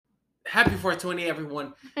Happy 420,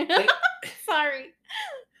 everyone. Sorry.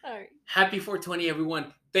 Happy 420,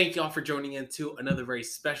 everyone. Thank y'all for joining into another very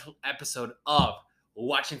special episode of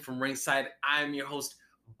Watching from Ringside. I'm your host,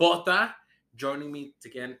 Bota. Joining me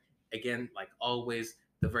again, like always,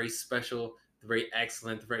 the very special, the very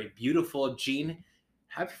excellent, the very beautiful Gene.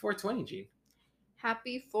 Happy 420, Gene.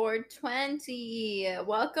 Happy 420.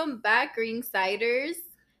 Welcome back, Ringsiders.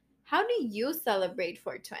 How do you celebrate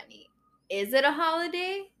 420? Is it a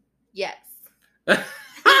holiday? Yes. I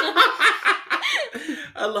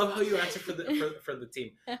love how you answer for the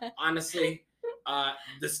team. Honestly,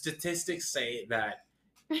 the statistics say that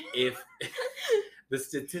if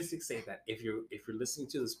you're listening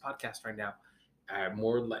to this podcast right now,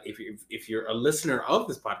 if you're a listener of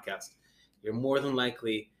this podcast, you're more than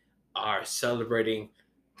likely are celebrating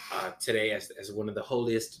today as one of the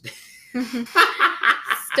holiest.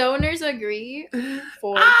 Stoners agree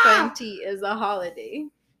 420 is a holiday.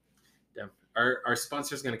 Are our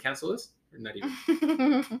sponsors going to cancel this or not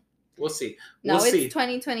even? We'll see. No, it's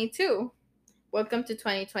 2022. Welcome to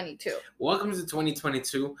 2022. Welcome to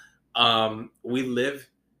 2022. We live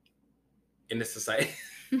in a society.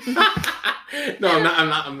 No,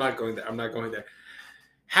 I'm not going there. I'm not going there.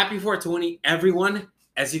 Happy 420, everyone.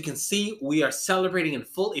 As you can see, we are celebrating in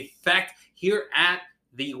full effect here at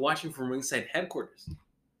the Watching from Ringside headquarters.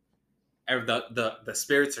 The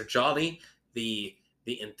spirits are jolly.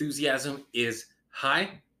 The enthusiasm is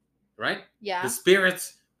high, right? Yeah. The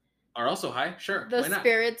spirits are also high. Sure. The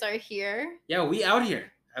spirits are here. Yeah, we out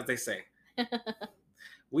here, as they say.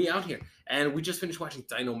 We out here. And we just finished watching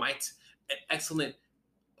Dynamite, an excellent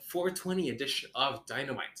 420 edition of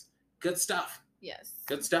Dynamite. Good stuff. Yes.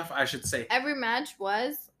 Good stuff, I should say. Every match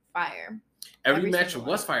was fire. Every match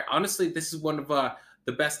was fire. Honestly, this is one of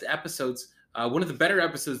the best episodes, one of the better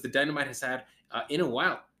episodes that Dynamite has had in a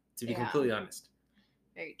while, to be completely honest.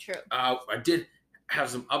 Very true. I did have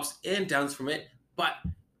some ups and downs from it, but a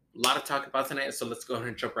lot of talk about tonight, so let's go ahead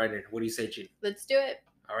and jump right in. What do you say, Gene? Let's do it.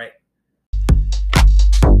 All right.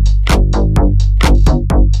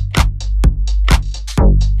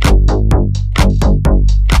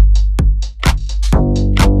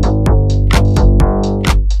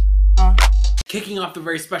 Kicking off the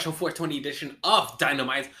very special 420 edition of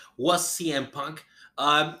Dynamite was CM Punk.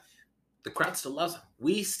 The crowd still loves him.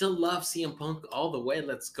 We still love CM Punk all the way.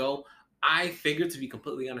 Let's go. I figured, to be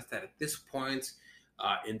completely honest, that at this point,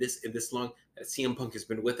 in this long, that CM Punk has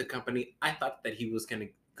been with the company, I thought that he was going to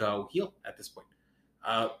go heel at this point.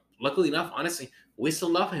 Luckily enough, honestly, we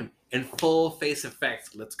still love him in full face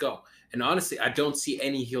effect. Let's go. And honestly, I don't see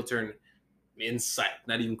any heel turn in sight,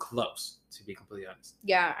 not even close, to be completely honest.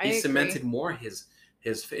 Yeah, I agree. Cemented more his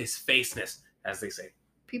faceness, as they say.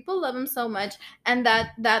 People love him so much, and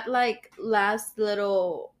that like last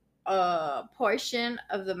little portion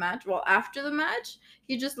of the match, well, after the match,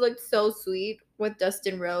 he just looked so sweet with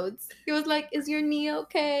Dustin Rhodes. He was like, "Is your knee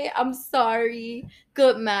okay? I'm sorry.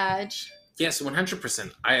 Good match." Yes,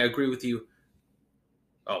 100%. I agree with you.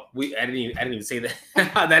 Oh, I didn't even say that.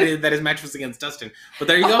 that his match was against Dustin. But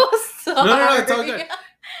there you go. Oh, sorry. No, it's all good.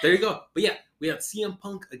 There you go. But yeah, we had CM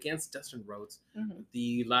Punk against Dustin Rhodes. Mm-hmm.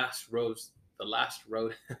 The last road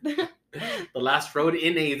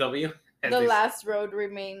in AEW. The last road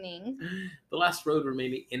remaining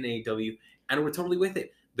in AEW, and we're totally with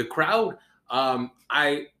it. The crowd,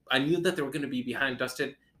 I knew that they were going to be behind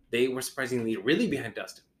Dustin. They were surprisingly really behind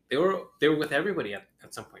Dustin. They were with everybody at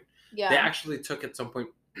some point. Yeah. They actually took at some point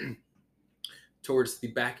towards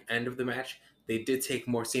the back end of the match. They did take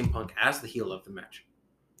more CM Punk as the heel of the match.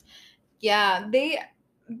 Yeah,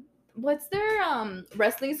 what's their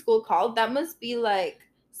wrestling school called? That must be like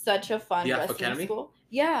such a fun wrestling school.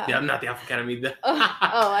 Yeah. Yeah, not the Alpha Academy.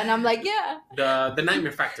 And I'm like, yeah. The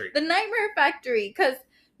Nightmare Factory. The Nightmare Factory, because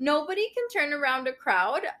nobody can turn around a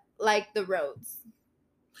crowd like the Rhodes.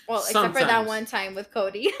 Well, except for that one time with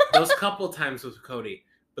Cody. Those couple times with Cody.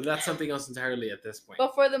 But that's something else entirely at this point.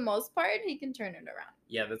 But for the most part, he can turn it around.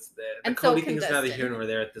 Yeah, that's the Cody thing is neither here nor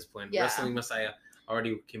there at this point. Yeah. Wrestling Messiah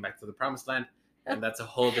already came back to the promised land, and that's a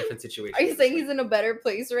whole different situation. Are you saying he's in a better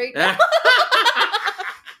place right now?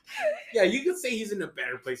 Yeah, you could say he's in a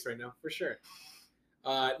better place right now, for sure.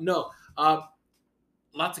 No,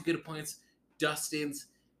 lots of good points. Dustin's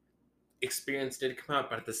experience did come out,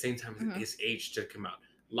 but at the same time, his age did come out.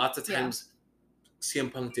 Lots of times,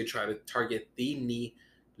 CM Punk did try to target the knee,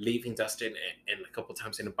 leaving Dustin, and a couple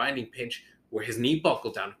times in a binding pinch where his knee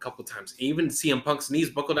buckled down a couple times. Even CM Punk's knees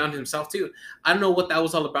buckled down himself too. I don't know what that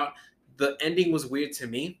was all about. The ending was weird to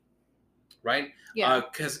me, right? Yeah.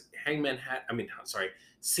 Because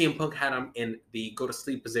CM Punk had him in the go to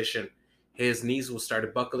sleep position. His knees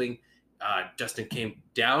started buckling. Dustin came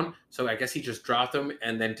down, so I guess he just dropped him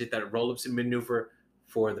and then did that roll-ups maneuver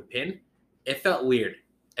for the pin. It felt weird.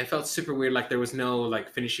 It felt super weird. Like there was no like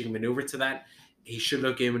finishing maneuver to that. He should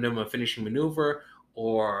have given him a finishing maneuver,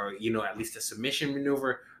 or at least a submission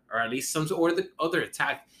maneuver, or at least some or the other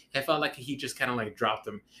attack. It felt like he just kind of like dropped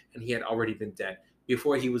him, and he had already been dead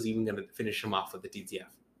before he was even going to finish him off with the DTF.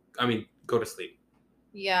 I mean, go to sleep.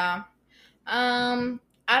 Yeah.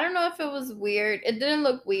 I don't know if it was weird. It didn't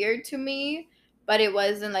look weird to me, but it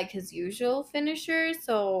wasn't like his usual finisher.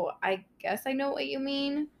 So I guess I know what you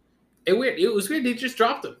mean. It was weird. He just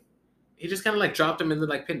dropped him. He just kind of like dropped him and then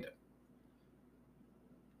like pinned him.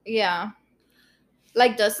 Yeah.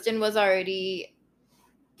 Like Dustin was already,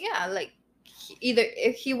 yeah, like either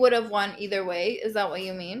if he would have won either way. Is that what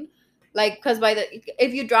you mean? Like, because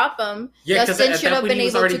if you drop him, Dustin should have been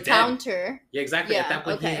able to counter. Yeah, exactly. Yeah, at that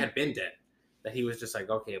point, okay. he had been dead. That he was just like,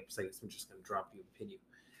 okay, I'm just going to drop you and pin you.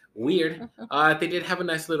 Weird. They did have a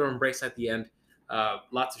nice little embrace at the end.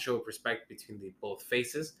 Lots of show of respect between both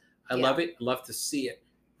faces. I love it. I love to see it,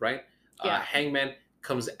 right? Yeah. Hangman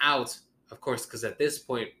comes out, of course, because at this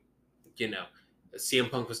point,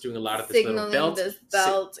 CM Punk was doing a lot of this little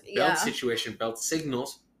belt situation, belt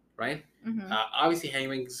signals, right? Mm-hmm. Obviously,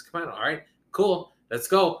 Hangman just come out. All right, cool, let's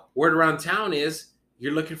go. Word around town is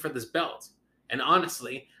you're looking for this belt, and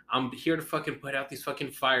honestly, I'm here to fucking put out these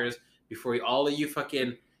fucking fires before all of you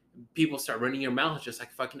fucking people start running your mouths just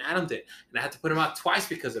like fucking Adam did, and I had to put him out twice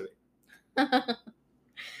because of it.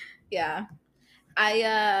 Yeah,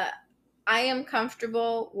 I am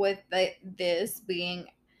comfortable with this being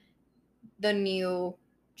the new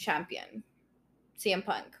champion, CM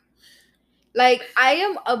Punk. Like, I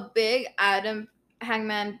am a big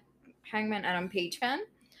Hangman Adam Page fan.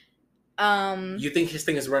 You think his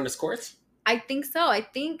thing has run its course? I think so. I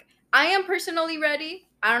think I am personally ready.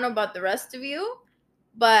 I don't know about the rest of you,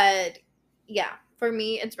 but yeah, for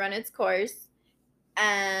me, it's run its course,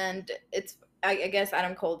 and it's. I guess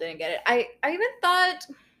Adam Cole didn't get it. I even thought.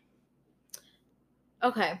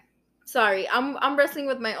 Okay. Sorry, I'm wrestling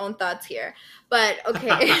with my own thoughts here, but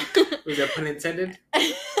okay. Was that pun intended?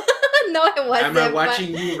 No, it wasn't. Am I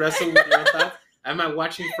watching you wrestle with your thoughts? Am I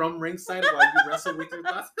watching from ringside while you wrestle with your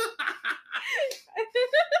thoughts?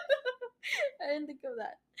 I didn't think of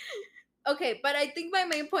that. Okay, but I think my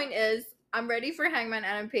main point is I'm ready for Hangman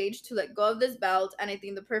Adam Page to let go of this belt, and I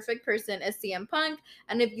think the perfect person is CM Punk.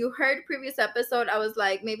 And if you heard previous episode, I was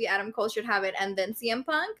like, maybe Adam Cole should have it and then CM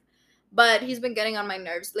Punk. But he's been getting on my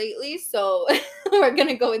nerves lately, so we're going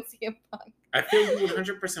to go with CM Punk. I feel you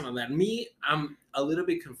 100% on that. Me, I'm a little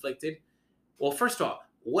bit conflicted. Well, first of all,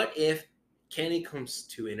 what if Kenny comes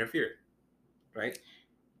to interfere, right?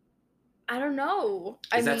 I don't know.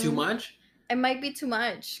 Is that too much? It might be too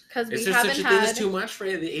much, because we haven't had... Is there such a thing as too much for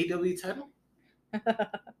the AW title?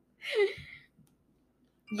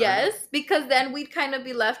 Yes, because then we'd kind of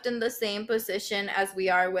be left in the same position as we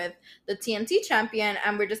are with the TNT champion,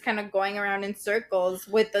 and we're just kind of going around in circles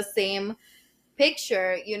with the same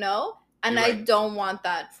picture, And right. I don't want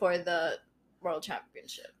that for the World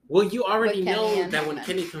Championship. Well, you already know that when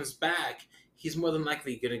Kenny comes back, he's more than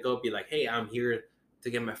likely going to go be like, hey, I'm here to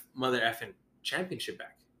get my mother effing championship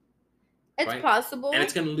back. It's possible. And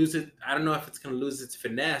it's going to lose it. I don't know if it's going to lose its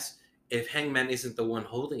finesse if Hangman isn't the one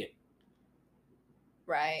holding it.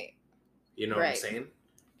 Right. You know what I'm saying?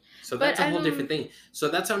 So that's a whole different thing. So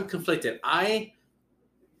that's how I'm conflicted. I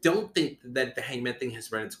don't think that the Hangman thing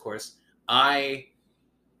has run its course.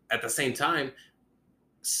 At the same time,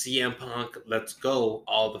 CM Punk, let's go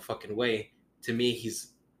all the fucking way. To me, he's,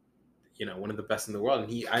 one of the best in the world.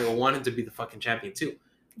 And I want him to be the fucking champion too.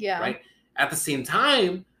 Yeah. Right? At the same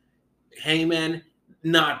time, Hangman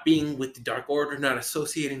not being with the Dark Order, not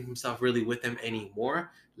associating himself really with them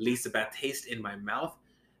anymore, leaves a bad taste in my mouth.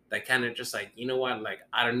 That kind of just like, you know what? Like,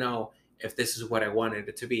 I don't know if this is what I wanted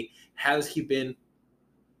it to be. Has he been,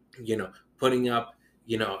 putting up,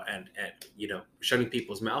 and shutting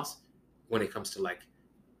people's mouths when it comes to like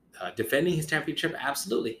defending his championship?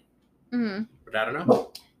 Absolutely. Mm-hmm. But I don't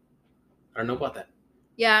know. I don't know about that.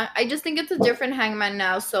 Yeah, I just think it's a different Hangman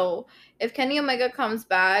now. So if Kenny Omega comes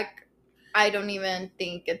back, I don't even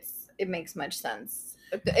think it makes much sense.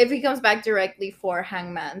 If he comes back directly for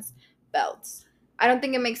Hangman's belts, I don't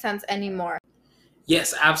think it makes sense anymore.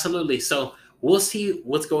 Yes, absolutely. So we'll see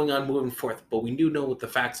what's going on moving forth, but we do know what the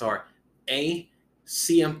facts are.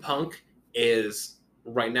 CM Punk is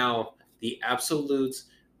right now the absolute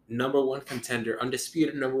number one contender,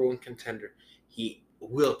 undisputed number one contender. He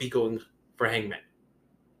will be going for Hangman.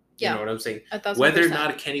 You know what I'm saying? 1,000%. Whether or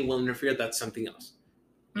not Kenny will interfere, that's something else.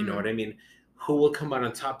 You know what I mean? Who will come out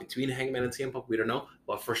on top between Hangman and CM Punk, we don't know.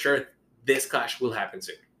 But for sure, this clash will happen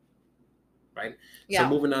soon. right? So Yeah.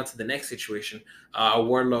 moving on to the next situation,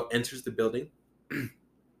 Wardlow enters the building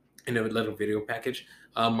in a little video package.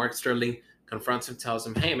 Mark Sterling confronts him, tells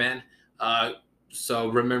him, "Hey, man, so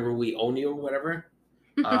remember we own you or whatever?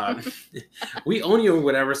 Uh, we own you or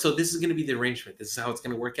whatever. So this is going to be the arrangement. This is how it's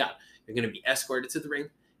going to work out. You're going to be escorted to the ring,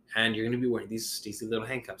 and you're going to be wearing these little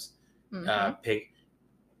handcuffs, pig."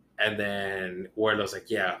 And then Wardlow's like,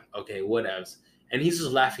 "Yeah, okay, whatevs." And he's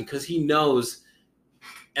just laughing because he knows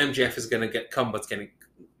MJF is going to get what's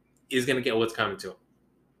coming to him.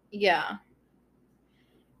 Yeah.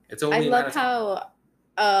 It's only I love how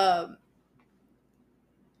I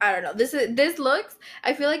don't know. This looks.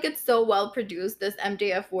 I feel like it's so well produced. This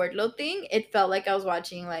MJF Wardlow thing. It felt like I was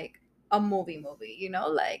watching like a movie. You know,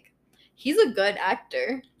 like he's a good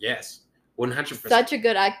actor. Yes, 100%. Such a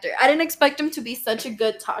good actor. I didn't expect him to be such a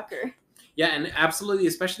good talker. Yeah, and absolutely,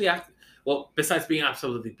 especially after. Well, besides being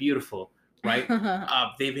absolutely beautiful, right?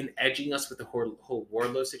 They've been edging us with the whole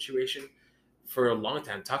Wardlow situation for a long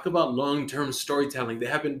time. Talk about long-term storytelling. They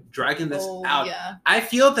have been dragging this out. Yeah. I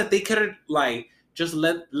feel that they could have like just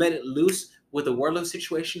let it loose with the Wardlow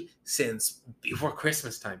situation since before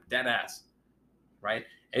Christmas time. Dead ass, right?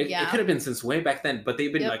 It could have been since way back then, but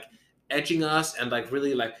they've been like edging us and like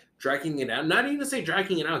really like dragging it out. Not even to say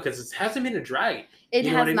dragging it out because it hasn't been a drag. It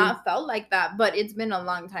has not felt like that, but it's been a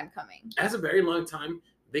long time coming. It has a very long time.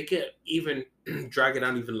 They could even drag it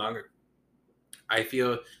out even longer. I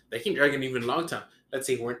feel they can drag it even long time. Let's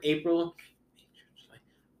see, we're in April.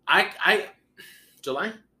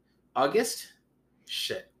 July? August?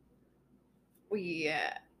 Shit.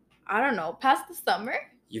 Yeah. I don't know. Past the summer?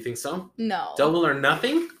 You think so? No. Double or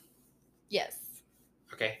nothing? Yes.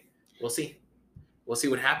 Okay. We'll see. We'll see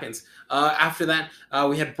what happens. After that,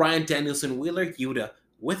 we had Bryan Danielson, Wheeler Yuta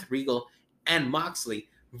with Regal and Moxley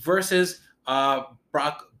versus Brock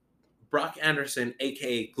Anderson,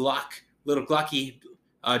 aka Glock, little Glocky,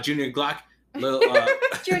 Junior Glock, little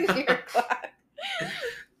Junior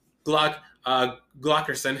Glock,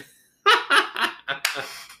 Glockerson,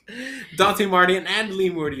 Dante Martin and Lee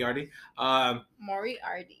Moriarty.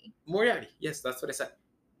 Moriarty. Yes, that's what I said.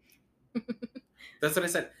 That's what I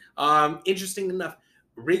said. Interesting enough,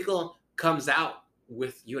 Regal comes out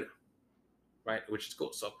with Yuta, right? Which is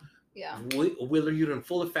cool. So yeah, Wheeler Yuta in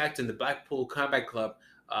full effect in the Blackpool Combat Club.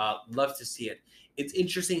 Love to see it. It's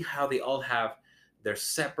interesting how they all have their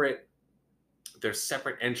separate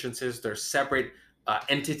entrances, their separate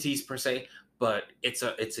entities per se, but it's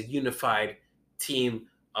a unified team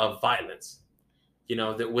of violence. You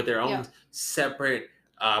know, that with their own separate.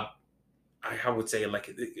 I would say like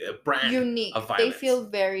a brand unique of violence. They feel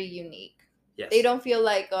very unique. Yes. They don't feel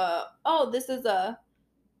like this is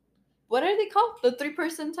what are they called? The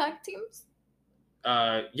 3-person tag teams?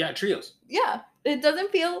 Trios. Yeah. It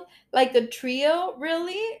doesn't feel like a trio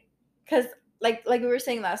really, because like we were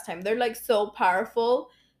saying last time, they're like so powerful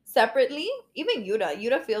separately. Even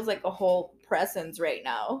Yuta feels like a whole presence right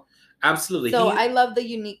now. Absolutely. So I love the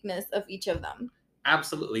uniqueness of each of them.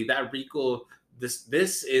 Absolutely. That Regal,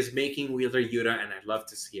 this is making Wheeler Yuta, and I'd love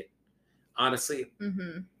to see it. Honestly,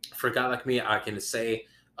 for a guy like me, I can say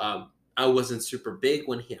I wasn't super big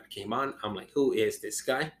when he came on. I'm like, who is this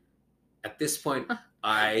guy? At this point,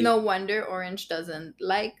 No wonder Orange doesn't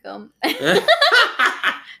like him.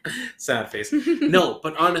 Sad face. No,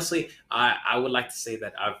 but honestly, I would like to say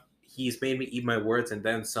that he's made me eat my words and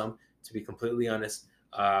then some, to be completely honest.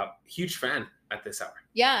 Huge fan at this hour.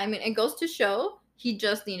 Yeah, I mean, it goes to show he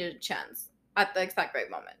just needed a chance at the exact right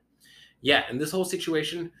moment. Yeah, and this whole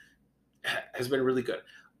situation has been really good.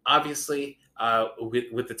 Obviously,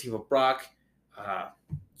 with the team of Brock,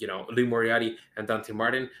 Lee Moriarty and Dante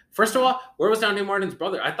Martin. First of all, where was Dante Martin's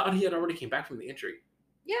brother? I thought he had already came back from the injury.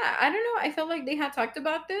 Yeah, I don't know. I felt like they had talked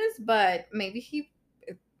about this, but maybe he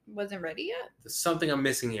wasn't ready yet. There's something I'm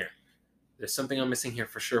missing here.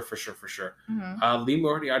 For sure. Mm-hmm. Lee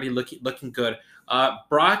Moriarty looking good.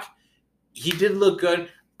 Brock, he did look good.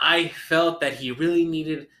 I felt that he really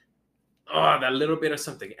needed that little bit of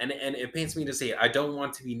something. And it pains me to say it. I don't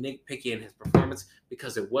want to be nitpicky in his performance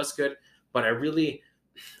because it was good, but I really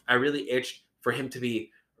itched for him to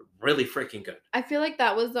be really freaking good. I feel like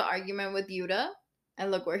that was the argument with Yuta, and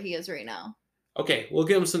look where he is right now. Okay, we'll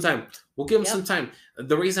give him some time. Some time.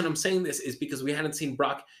 The reason I'm saying this is because we hadn't seen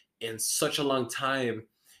Brock in such a long time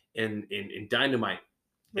in Dynamite.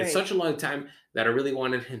 Right. It's such a long time that I really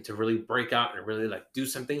wanted him to really break out and really like do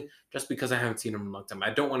something, just because I haven't seen him in a long time.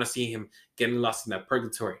 I don't want to see him getting lost in that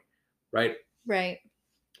purgatory, right? Right.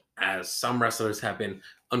 As some wrestlers have been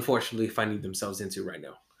unfortunately finding themselves into right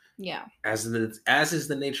now. Yeah. As is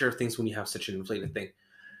the nature of things when you have such an inflated thing.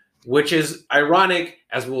 Which is ironic,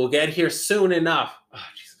 as we'll get here soon enough. Oh,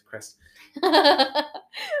 Jesus Christ.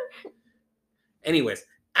 Anyways,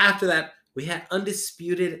 after that, we had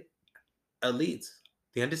Undisputed Elite.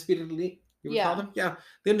 The Undisputed Elite, you would call Yeah. them? Yeah.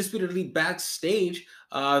 The Undisputed Elite backstage,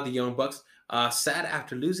 the Young Bucks, sad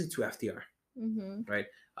after losing to FTR, hmm right?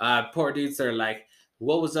 Poor dudes are like,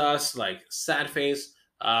 what was us? Like, sad face.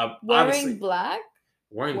 Wearing Obviously, black.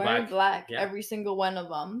 wearing Wearing black. black. Yeah. Every single one of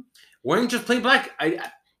them. Wearing just plain black. Thank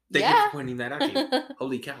you Yeah. for pointing that out, Kate.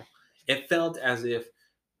 Holy cow. It felt as if,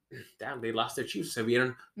 damn, they lost their chiefs. Se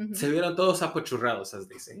vieron todos apachurrados, as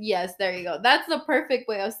they say. Yes, there you go. That's the perfect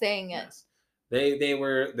way of saying it. Yes. They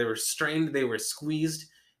were strained. They were squeezed.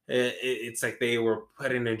 It's like they were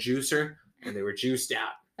put in a juicer and they were juiced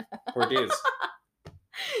out. Poor dudes.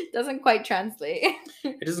 Doesn't quite translate.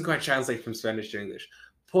 It doesn't quite translate from Spanish to English.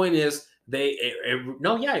 Point is,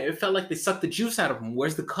 it felt like they sucked the juice out of them.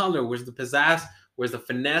 Where's the color? Where's the pizzazz? Where's the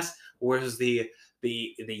finesse? Where's the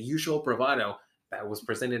usual bravado that was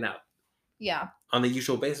presented out? Yeah. On the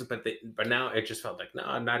usual basis, but now it just felt like,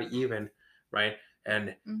 no, not even, right?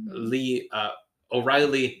 And Lee,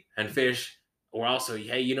 O'Reilly, and Fish were also,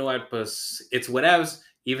 hey, you know what? It's whatevs.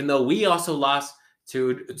 Even though we also lost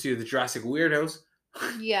to the Jurassic Weirdos.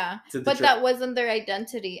 Yeah, but that wasn't their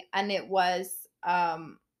identity, and it was that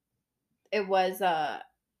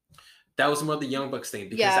was more the Young Bucks thing,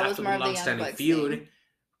 because after the long-standing feud, thing.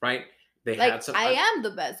 Right? They like, had some. I am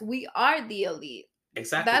the best. We are the elite.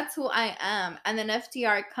 Exactly. That's who I am. And then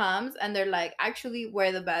FTR comes, and they're like, actually,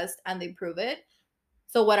 we're the best, and they prove it.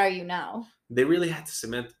 So what are you now? They really had to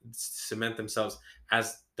cement themselves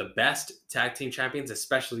as the best tag team champions,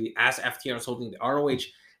 especially as FTR is holding the ROH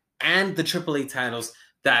and the AAA titles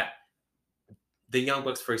that the Young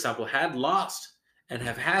Bucks, for example, had lost and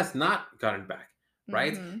has not gotten back,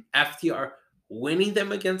 right? FTR winning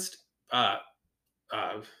them against the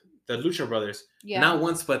Lucha Brothers, not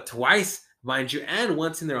once but twice, mind you, and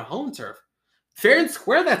once in their home turf. Fair and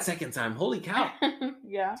square that second time. Holy cow.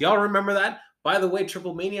 Yeah. Do y'all remember that? By the way,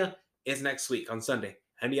 Triple Mania is next week on Sunday.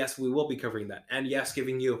 And yes, we will be covering that. And yes,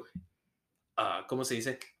 giving you, ¿cómo se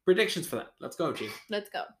dice? Predictions for that. Let's go, G. Let's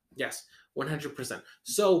go. Yes, 100%.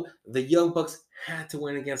 So the Young Bucks had to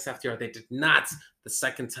win against FTR. They did not the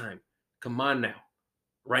second time. Come on now.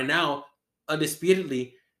 Right now,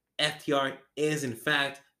 undisputedly, FTR is in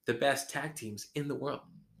fact the best tag teams in the world.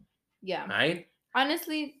 Yeah. Right?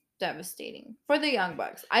 Honestly, devastating for the Young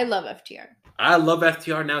Bucks. I love FTR. I love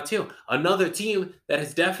FTR now too. Another team that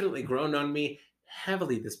has definitely grown on me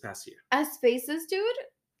heavily this past year. As faces, dude,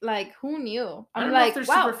 like, who knew? I don't know if they're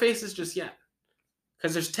super faces just yet,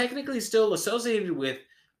 because they're technically still associated with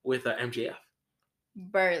MJF.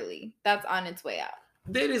 Barely. That's on its way out.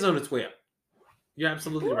 It is on its way up. You're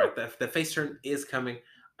absolutely right. The face turn is coming.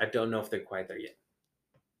 I don't know if they're quite there yet.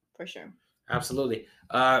 For sure. Absolutely.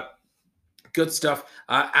 Good stuff.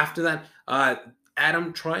 After that,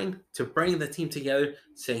 Adam trying to bring the team together,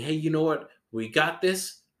 saying, hey, you know what? We got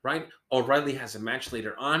this, right? O'Reilly has a match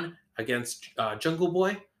later on against Jungle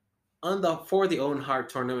Boy for the Owen Hart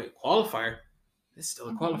Tournament qualifier. This is still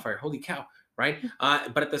a qualifier. Holy cow, right?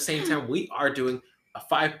 But at the same time, we are doing a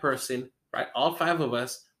 5-person, right? All 5 of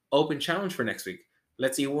us open challenge for next week.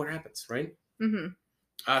 Let's see what happens, right?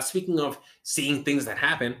 Speaking of seeing things that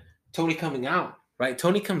happen, Tony coming out, right?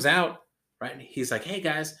 Tony comes out, right? He's like, hey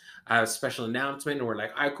guys, I have a special announcement. And we're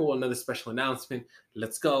like, all right, cool, another special announcement.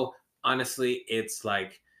 Let's go. Honestly, it's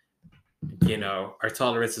like, you know, our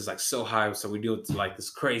tolerance is like so high, so we do it to like this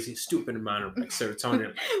crazy, stupid amount of like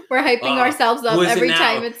serotonin. We're hyping ourselves up every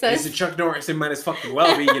time it says. Is it Chuck Norris? It might as fucking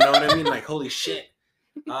well be, you know what I mean? Like, holy shit.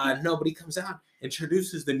 Nobody comes out,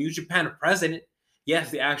 introduces the New Japan president.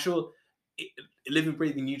 Yes, the actual living,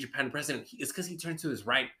 breathing New Japan president. It's because he turned to his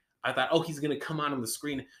right. I thought, oh, he's going to come out on the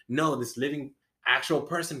screen. No, this living actual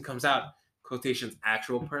person comes out. Quotations,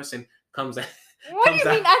 actual person comes out. What do you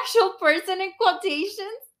mean actual person in quotations?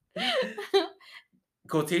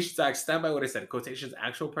 Quotations, I stand by what I said. Quotations,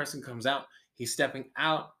 actual person comes out. He's stepping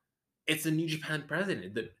out. It's the New Japan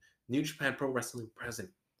president, the New Japan Pro Wrestling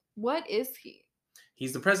president. What is he?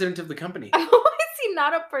 He's the president of the company. Is he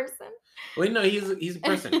not a person? Wait, no, he's a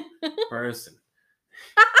person. Person.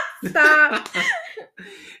 Stop.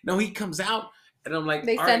 No, he comes out, and I'm like,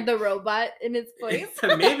 they send the robot in its place.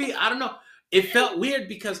 Maybe, I don't know. It felt weird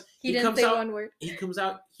because he didn't say one word. He comes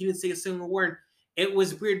out, he didn't say a single word. It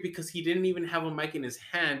was weird because he didn't even have a mic in his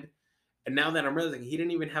hand. And now that I'm realizing, he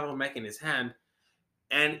didn't even have a mic in his hand.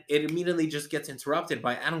 And it immediately just gets interrupted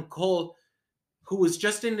by Adam Cole, who was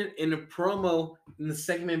just in a promo in the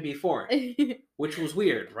segment before, which was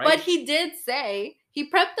weird, right? But he did say,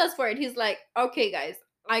 he prepped us for it. He's like, okay, guys,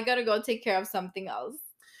 I gotta go take care of something else.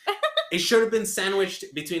 It should have been sandwiched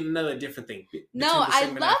between another different thing. No, I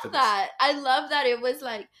love that. I love that it was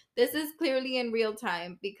like, this is clearly in real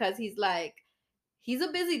time because he's like, he's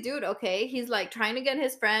a busy dude, okay? He's like trying to get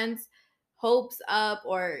his friends' hopes up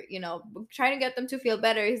or, you know, trying to get them to feel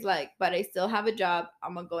better. He's like, but I still have a job.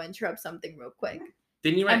 I'm going to go interrupt something real quick.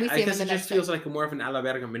 Then you're And right. we see I him in guess the it just next feels like more of an a la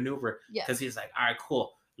verga maneuver. Yeah. Because he's like, all right,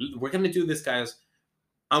 cool. We're going to do this, guys.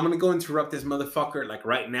 I'm going to go interrupt this motherfucker like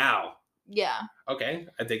right now. Yeah. Okay,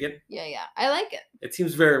 I dig it. Yeah, yeah. I like it. It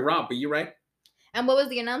seems very raw, but you're right. And what was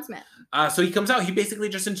the announcement? So he comes out. He basically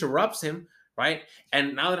just interrupts him, right?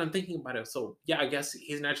 And now that I'm thinking about it, so yeah, I guess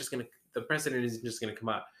he's not just going to, the president isn't just going to come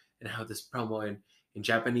out and have this promo in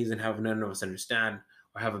Japanese and have none of us understand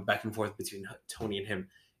or have a back and forth between Tony and him.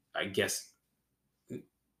 I guess.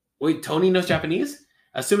 Wait, Tony knows Japanese?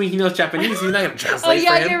 Assuming he knows Japanese, he's not going to translate oh,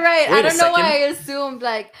 yeah, for him. you're right. Wait I don't know second. why I assumed,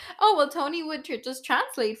 like, oh, well, Tony would just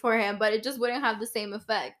translate for him, but it just wouldn't have the same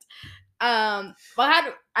effect. But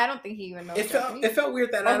I don't think he even knows Japanese. It felt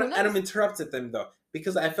weird that Oh, Adam interrupted them, though,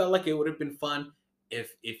 because I felt like it would have been fun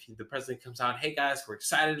if the president comes out, hey, guys, we're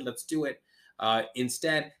excited, let's do it.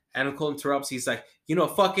 Instead, Adam Cole interrupts. He's like, you know,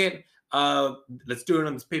 fuck it. Let's do it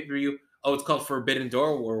on this pay-per-view. Oh, it's called Forbidden Door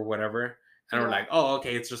or whatever. And we're like, oh,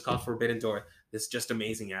 okay, it's just called Forbidden Door. This just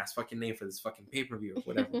amazing ass fucking name for this fucking pay-per-view or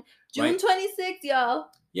whatever. June 26th, y'all.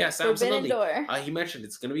 Yes, Forbidden absolutely. Door. He mentioned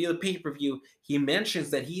it's going to be the pay-per-view. He mentions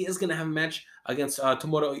that he is going to have a match against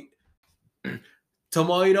Tomohiro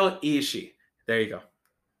Ishii. There you go.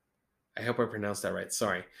 I hope I pronounced that right.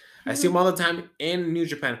 Sorry. I see him all the time in New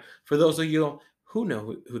Japan. For those of you who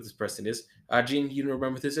know who this person is, Jean, you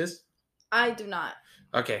remember who this is? I do not.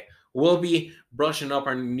 Okay. We'll be brushing up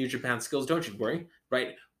our New Japan skills. Don't you worry.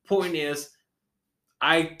 Right? Point is,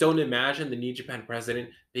 I don't imagine the New Japan president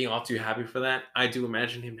being all too happy for that. I do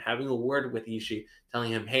imagine him having a word with Ishii,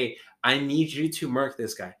 telling him, hey, I need you to murk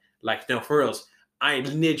this guy. Like, no, for reals. I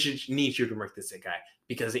need you to murk this guy.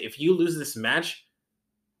 Because if you lose this match,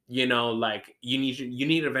 you know, like, you need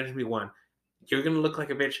to eventually win. You're going to look like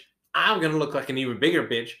a bitch. I'm going to look like an even bigger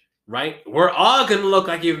bitch, right? We're all going to look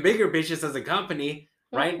like even bigger bitches as a company,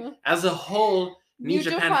 right? As a whole, New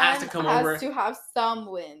Japan has to come over. Has to have some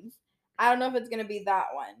wins. I don't know if it's going to be that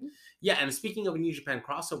one. Yeah, and speaking of a New Japan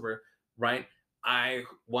crossover, right? I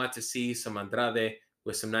want to see some Andrade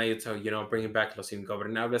with some Naito, you know, bringing back Los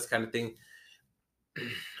Ingobernables kind of thing.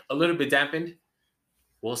 A little bit dampened.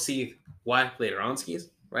 We'll see why later on,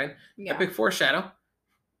 skis, right? Yeah. Epic foreshadow.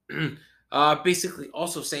 Basically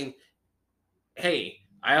also saying, hey,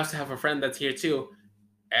 I also have a friend that's here too.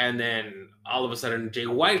 And then all of a sudden, Jay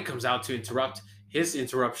White comes out to interrupt his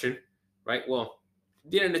interruption, right? Well,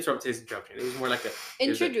 didn't interrupt his interruption. It was more like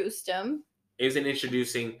introduced him. It was an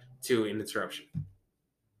introducing to an interruption.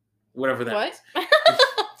 Whatever that what? is.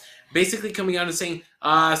 Basically coming out and saying,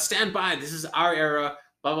 stand by, this is our era,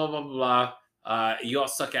 blah, blah, blah, blah, blah. You all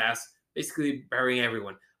suck ass. Basically burying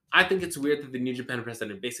everyone. I think it's weird that the New Japan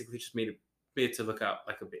president basically just made it to look out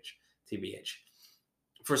like a bitch, TBH.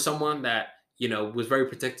 For someone that, you know, was very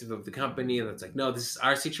protective of the company and that's like, no, this is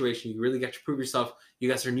our situation. You really got to prove yourself. You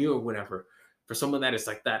guys are new or whatever. For someone that is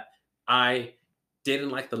like that, I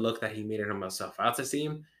didn't like the look that he made it on myself. Out to see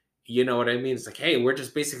him, you know what I mean? It's like, hey, we're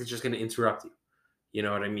just basically just going to interrupt you. You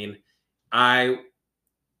know what I mean?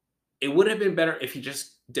 It would have been better if he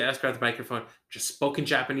just grabbed the microphone, just spoke in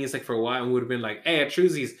Japanese like for a while and would have been like, hey, I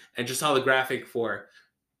choose these, and just saw the graphic for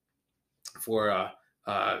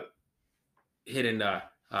hidden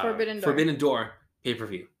Forbidden Door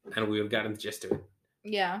pay-per-view, and we would have gotten the gist of it.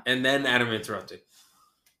 Yeah. And then Adam interrupted.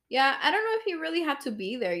 Yeah, I don't know if he really had to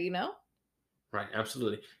be there, you know? Right,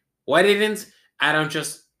 absolutely. Why didn't Adam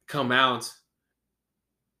just come out?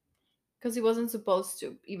 Because he wasn't supposed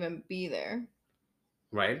to even be there.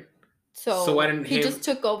 Right. So why didn't he just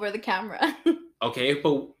took over the camera? Okay,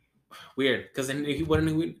 but weird. Because then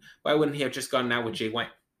why wouldn't he have just gone out with Jay White?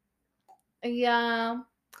 Yeah.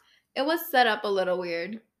 It was set up a little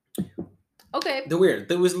weird. Okay. The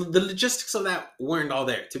logistics of that weren't all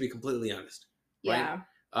there, to be completely honest. Yeah.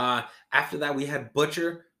 Right? After that, we had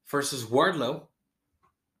Butcher versus Wardlow.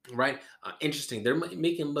 Right? Interesting. They're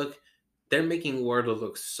making Wardlow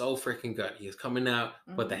look so freaking good. He's coming out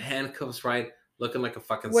with the handcuffs, right? Looking like a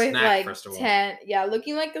fucking snack, like first of all.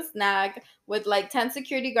 Looking like a snack with like 10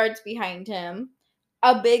 security guards behind him.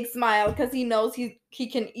 A big smile because he knows he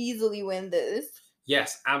can easily win this.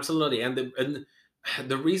 Yes, absolutely. And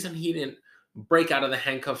the reason he didn't break out of the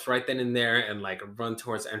handcuffs right then and there and like run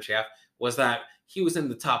towards MJF was that he was in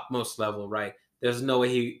the topmost level, right? There's no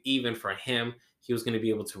way even for him, he was going to be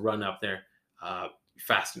able to run up there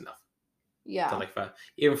fast enough. Yeah. So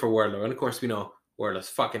even for Wardlow. And of course, we know Wardlow's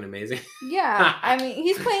fucking amazing. Yeah, I mean,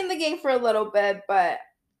 he's playing the game for a little bit, but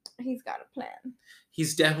he's got a plan.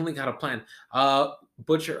 He's definitely got a plan.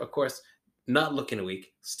 Butcher, of course, not looking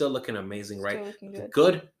weak, still looking amazing, right? Still looking good.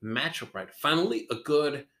 Good matchup, right? Finally, a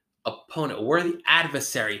good opponent, a worthy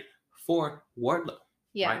adversary for Wardlow.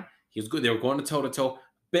 Yeah. Right? He was good. They were going to toe to toe,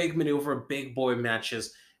 big maneuver, big boy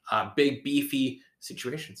matches, big beefy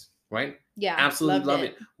situations, right? Yeah. Absolutely love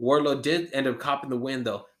it. Wardlow did end up copping the win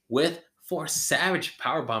though, with 4 savage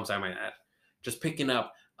power bombs, I might add. Just picking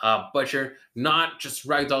up Butcher, not just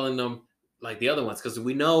ragdolling them like the other ones, because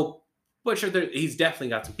we know Butcher, he's definitely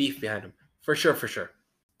got some beef behind him. For sure, for sure.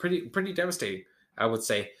 Pretty devastating, I would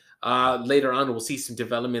say. Later on, we'll see some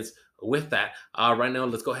developments with that. Right now,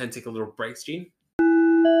 let's go ahead and take a little break, Gene.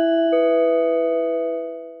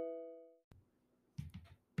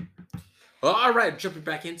 All right, jumping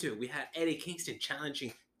back into it, we had Eddie Kingston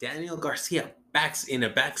challenging Daniel Garcia in a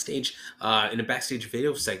backstage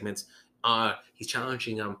video segment. He's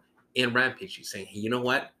challenging him in Rampage. He's saying, hey, you know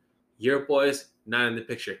what? Your boy's not in the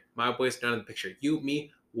picture. My boy's not in the picture. You,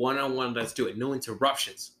 me, one-on-one, let's do it. No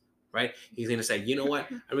interruptions, right? He's going to say, you know what?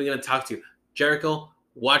 I'm going to talk to you. Jericho,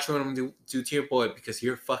 watch what I'm going to do to your boy because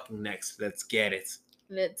you're fucking next. Let's get it.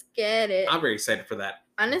 Let's get it. I'm very excited for that.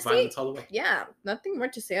 Honestly, yeah, nothing more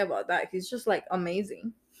to say about that. He's just like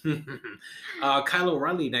amazing. Kyle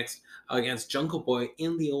O'Reilly next against Jungle Boy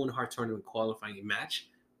in the Owen Hart Tournament qualifying match,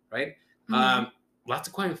 right? Mm-hmm. Lots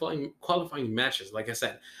of qualifying matches. Like I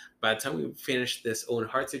said, by the time we finish this Owen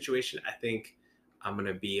Hart situation, I think I'm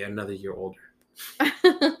gonna be another year older.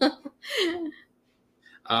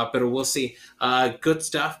 But we'll see. Good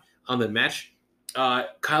stuff on the match.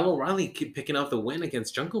 Kyle O'Reilly keep picking up the win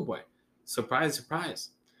against Jungle Boy. Surprise, surprise.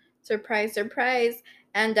 Surprise, surprise.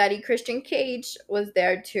 And Daddy Christian Cage was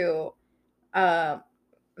there to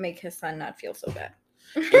make his son not feel so bad.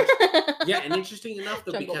 Yeah, and interesting enough,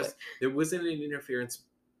 though, because there wasn't an interference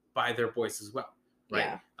by their boys as well,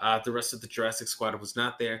 right? Yeah. The rest of the Jurassic Squad was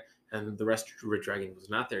not there, and the rest of Red Dragon was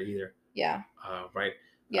not there either. Yeah. Right?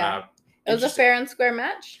 Yeah. It was a fair and square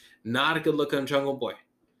match. Not a good look on Jungle Boy.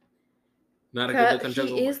 Not a good look on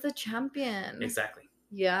Jungle Boy. He is the champion. Exactly.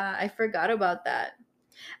 Yeah, I forgot about that.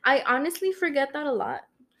 I honestly forget that a lot.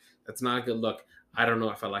 That's not a good look. I don't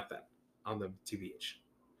know if I like that on the TBH.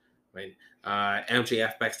 Right?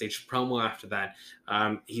 MJF backstage promo after that.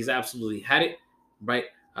 He's absolutely had it, right?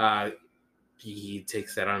 He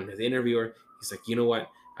takes that on his interviewer. He's like, you know what?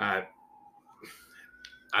 I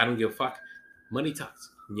don't give a fuck. Money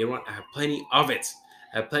talks. You know what? I have plenty of it.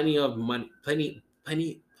 I have plenty of money. Plenty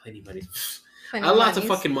money. I have lots of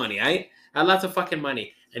fucking money, right? I have lots of fucking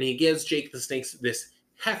money. And he gives Jake the Snake this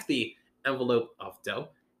hefty envelope of dough.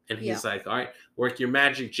 And he's like, all right, work your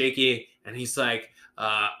magic, Jakey. And he's like,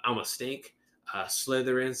 I'm a snake.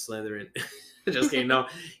 Slither in. Just kidding. No.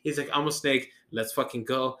 He's like, I'm a snake. Let's fucking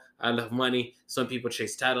go. I love money. Some people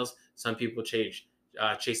chase titles. Some people chase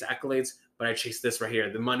accolades. But I chase this right here.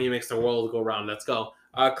 The money makes the world go round. Let's go.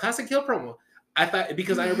 Classic heel promo. I thought,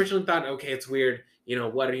 because I originally thought, okay, it's weird. You know,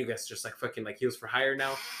 what are you guys just like fucking like heels for hire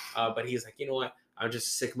now? But he's like, you know what? I'm just a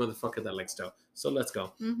sick motherfucker that likes dough. So let's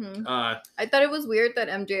go. Mm-hmm. I thought it was weird that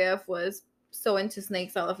MJF was so into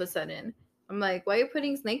snakes all of a sudden. I'm like, why are you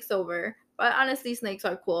putting snakes over? But honestly, snakes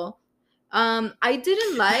are cool. I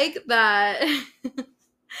didn't like that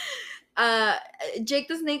Jake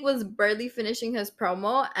the Snake was barely finishing his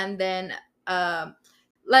promo, and then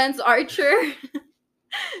Lance Archer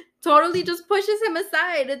totally just pushes him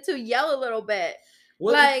aside to yell a little bit.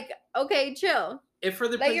 Well, like, okay, chill.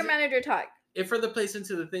 Let your manager talk. It further plays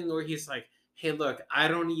into the thing where he's like, hey, look, I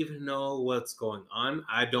don't even know what's going on.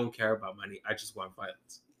 I don't care about money. I just want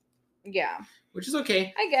violence. Yeah. Which is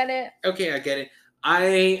okay. I get it. Okay, I get it.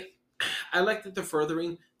 I like that they're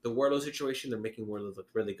furthering the Wardlow situation. They're making Wardlow look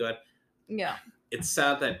really good. Yeah. It's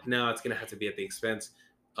sad that now it's going to have to be at the expense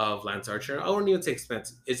of Lance Archer. I wouldn't even say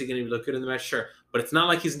expense. Is he going to look good in the match? Sure. But it's not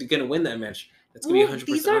like he's going to win that match. It's going to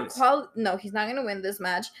be 100% honest. No, he's not going to win this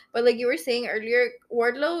match. But like you were saying earlier,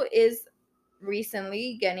 Wardlow is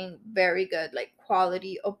recently getting very good, like,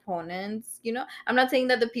 quality opponents. You know, I'm not saying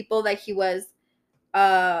that the people that he was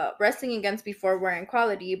wrestling against before weren't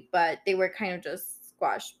quality, but they were kind of just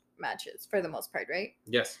squash matches for the most part, right?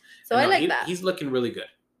 Yes. So I like that. He's looking really good.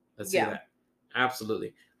 Let's say that.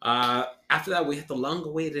 Absolutely. After that, we hit the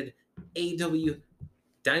long-awaited AEW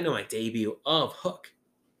Dynamite debut of Hook.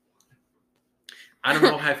 I don't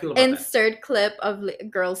know how I feel about Insert clip of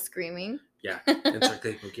girls screaming. Yeah. Insert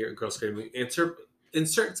clip of girls screaming.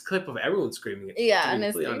 Insert clip of everyone screaming. Yeah,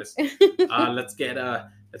 to be honest. Let's get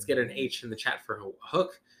an H in the chat for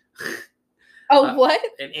Hook. Oh, what?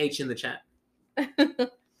 An H in the chat.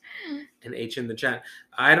 And H in the chat.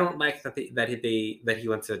 I don't like that he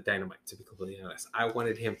went to Dynamite. To be completely honest, I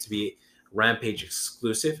wanted him to be Rampage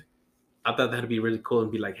exclusive. I thought that'd be really cool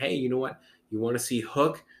and be like, hey, you know what? You want to see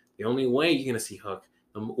Hook? The only way you're gonna see Hook,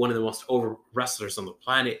 one of the most over wrestlers on the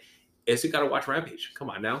planet, is you gotta watch Rampage.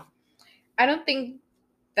 Come on now. I don't think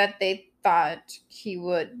that they thought he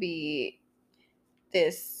would be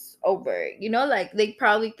this over. Like they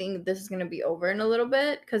probably think this is gonna be over in a little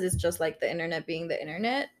bit because it's just like the internet being the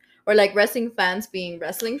internet, or like wrestling fans being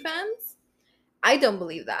wrestling fans. I don't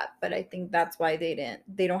believe that, but I think that's why they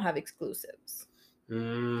don't have exclusives.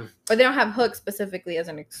 Or they don't have Hook specifically as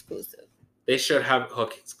an exclusive. They should have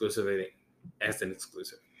Hook exclusively as an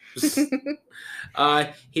exclusive.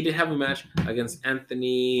 He did have a match against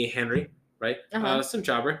Anthony Henry, right? Some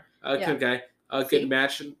jobber, good guy, good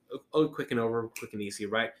match, quick and easy,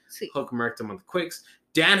 right? Sweet. Hook marked him on the quicks.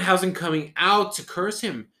 Danhausen coming out to curse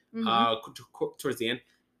him towards the end,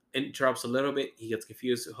 interrupts a little bit. He gets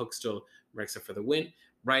confused. Hook still marks it for the win,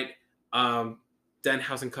 right?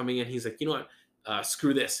 Danhausen coming in, he's like, you know what?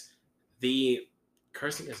 Screw this. The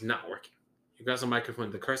cursing is not working. He grabs a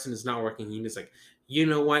microphone. The cursing is not working. He's like, you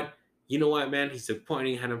know what, man? He's like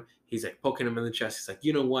pointing at him. He's like poking him in the chest. He's like,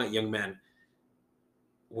 you know what, young man?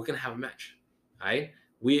 We're gonna have a match. All right?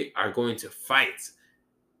 We are going to fight.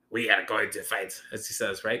 We are going to fight, as he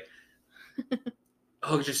says, right?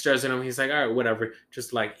 Hook just stares at him. He's like, all right, whatever.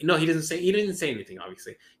 Just like, no, he didn't say anything,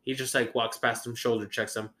 obviously. He just like walks past him, shoulder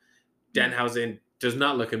checks him. Danhausen does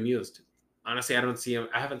not look amused. Honestly, I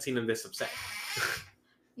haven't seen him this upset.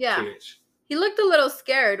 Yeah. He looked a little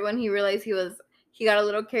scared when he realized he got a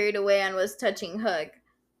little carried away and was touching Hook.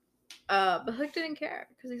 But Hook didn't care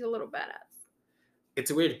because he's a little badass.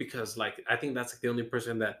 It's weird because like I think that's like the only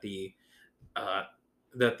person that the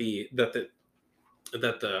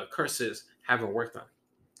curses haven't worked on.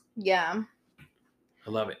 Yeah. I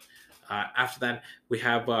love it. After that, we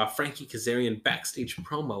have Frankie Kazarian backstage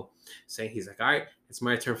promo saying he's like, all right, it's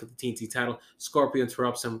my turn for the TNT title. Scorpio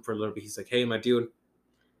interrupts him for a little bit. He's like, hey, my dude.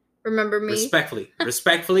 Remember me? Respectfully.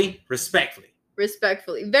 Very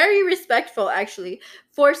respectful, actually.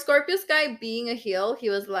 For Scorpio Sky being a heel, he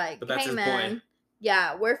was like, hey, man. Boy.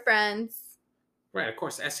 Yeah, we're friends. Right, of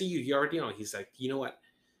course. SCU, you already know. He's like, you know what?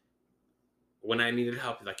 When I needed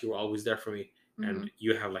help, like, you were always there for me. Mm-hmm. And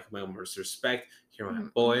you have, like, my most respect. You're my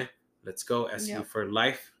boy. Let's go. SCU for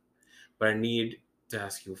life. But I need to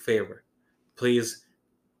ask you a favor. Please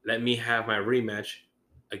let me have my rematch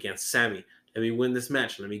against Sammy. Let me win this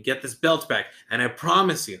match. Let me get this belt back. And I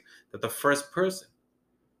promise you that the first person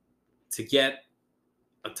to get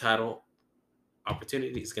a title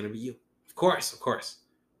opportunity is going to be you. Of course.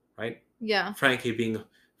 Right? Yeah. Frankie being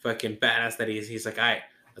fucking badass that he is. He's like, all right,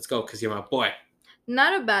 let's go because you're my boy.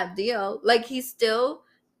 Not a bad deal. Like, he still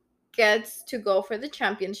gets to go for the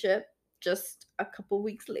championship just a couple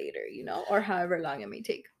weeks later, or however long it may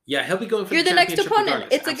take. Yeah, he'll be going for You're the next opponent. Regardless.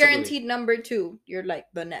 It's Absolutely. A guaranteed number 2. You're like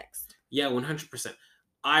the next. Yeah, 100%.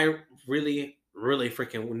 I really, really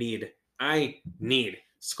freaking need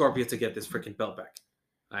Scorpio to get this freaking belt back.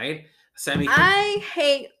 All right? Sammy. I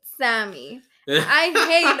hate Sammy. I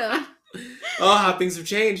hate him. Oh, how things have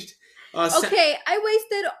changed. Okay, I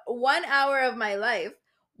wasted 1 hour of my life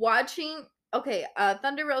watching. Okay,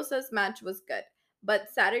 Thunder Rosa's match was good.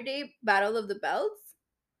 But Saturday, Battle of the Belts,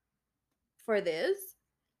 for this,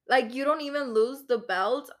 like, you don't even lose the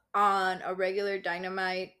belt on a regular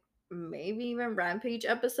Dynamite, maybe even Rampage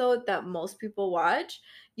episode that most people watch.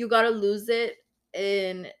 You gotta lose it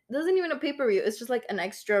doesn't even a pay-per-view. It's just like an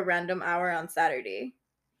extra random hour on Saturday.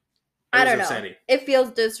 I don't know. Upsetting. It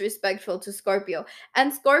feels disrespectful to Scorpio.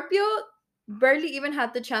 And Scorpio barely even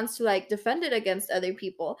had the chance to like defend it against other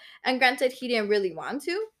people. And granted, he didn't really want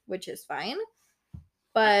to, which is fine.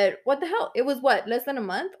 But what the hell? It was less than a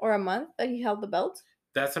month that he held the belt?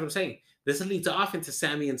 That's what I'm saying. This leads off into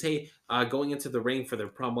Sammy and Tay going into the ring for their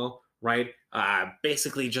promo, right?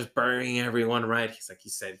 Basically just burying everyone, right? He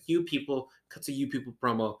said, you people, cuts a you people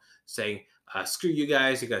promo saying, screw you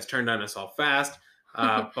guys turned on us all fast.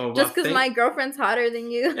 Just because my girlfriend's hotter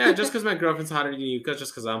than you. Yeah, just because my girlfriend's hotter than you,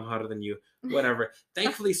 just because I'm hotter than you, whatever.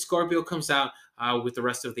 Thankfully, Scorpio comes out with the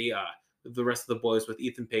rest of the boys, with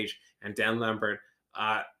Ethan Page and Dan Lambert,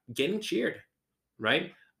 getting cheered,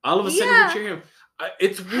 right? All of a sudden, we cheer him.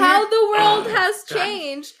 It's weird. How the world has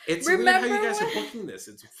changed. It's weird how you guys are booking this.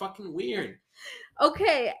 It's fucking weird.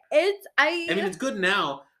 Okay, I mean, it's good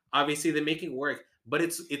now. Obviously, they make it work, but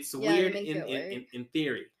it's weird in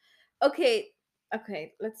theory. Okay,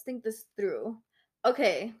 let's think this through.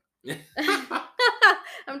 Okay.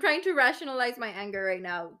 I'm trying to rationalize my anger right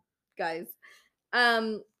now, guys.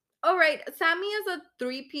 All right, Sammy is a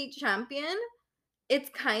 3-peat champion. it's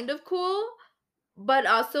kind of cool, but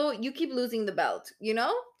also you keep losing the belt, you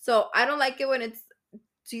know? So I don't like it when it's,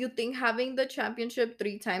 do you think having the championship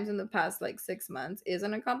 3 times in the past like 6 months is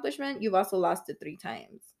an accomplishment? You've also lost it 3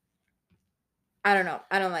 times. I don't know.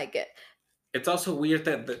 I don't like it. It's also weird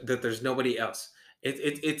that there's nobody else.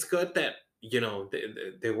 It's good that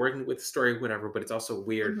they're working with the story, whatever. But it's also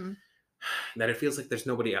weird Hmm. that it feels like there's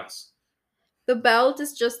nobody else. The belt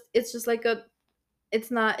is just, it's just like a, it's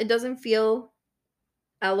not, it doesn't feel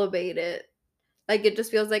elevated. Like it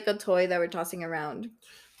just feels like a toy that we're tossing around.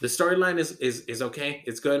 The storyline is okay.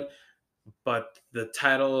 It's good, but the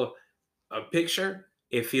title picture,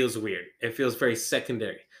 it feels weird. It feels very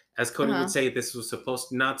secondary. As Cody would Uh-huh. say, this was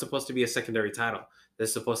not supposed to be a secondary title. This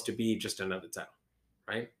is supposed to be just another title,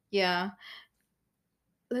 right? Yeah.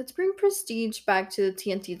 Let's bring prestige back to the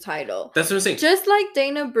TNT title. That's what I'm saying. Just like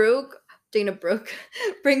Dana Brooke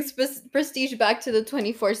brings prestige back to the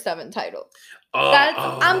 24/7 title.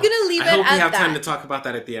 I'm gonna leave I it hope we at have time that. to talk about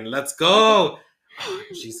that at the end. Let's go. Oh,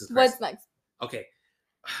 Jesus Christ. What's next? Okay.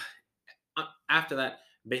 After that,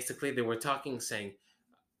 basically they were talking, saying,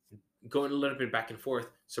 going a little bit back and forth.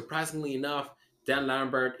 Surprisingly enough, Dan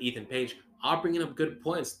Lambert, Ethan Page, all bringing up good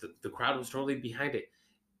points. The crowd was totally behind it.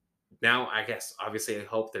 Now, I guess, obviously, I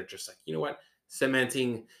hope they're just like, you know what,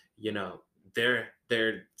 cementing, their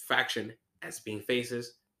faction as being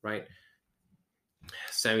faces, right?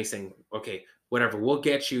 Sammy saying, okay, whatever, we'll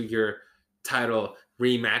get you your title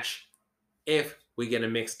rematch if we get a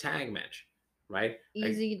mixed tag match, right?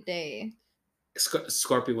 Like, Easy day.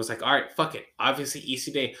 Scorpio was like, all right, fuck it. Obviously, easy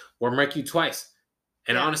day. We'll mark you twice.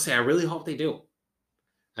 And Yeah. honestly, I really hope they do.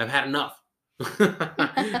 I've had enough.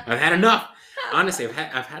 I've had enough. Honestly,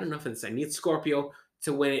 I've had enough of this. I need Scorpio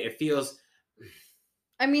to win it. It feels.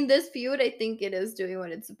 I mean, this feud, I think it is doing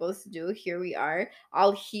what it's supposed to do. Here we are,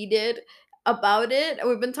 all heated about it.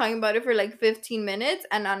 We've been talking about it for like 15 minutes,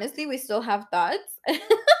 and honestly, we still have thoughts.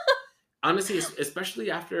 Honestly, especially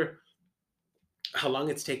after how long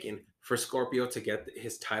it's taken for Scorpio to get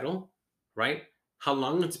his title, right? How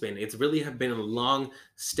long it's been. It's really have been a long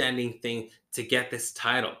standing thing to get this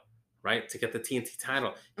title, right? To get the TNT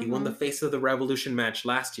title. He won the Hmm. Face of the Revolution match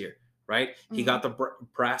last year, right? He got Hmm. the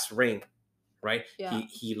brass ring, right? Yeah.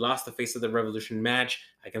 He lost the Face of the Revolution match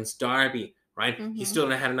against Darby, right? He Hmm. still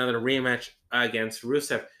had another rematch against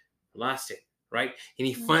Rusev, lost it, right? And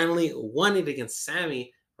he finally won it against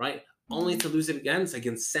Sammy, right? Only to lose it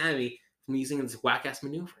against Sammy from using this whack ass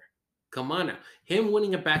maneuver. Come on now, him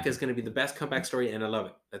winning it back is going to be the best comeback story, and I love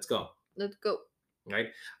it. Let's go, Let's go.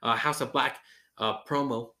 right? House of Black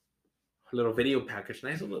promo, little video package,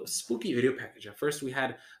 nice little spooky video package. At first, uh, we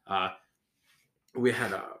had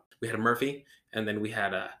we had a Murphy, and then we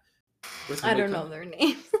had what's I it don't called? know their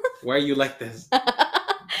names. Why are you like this?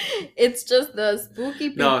 It's just the spooky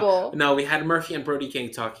No, people. no, we had Murphy and Brody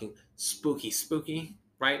King talking spooky,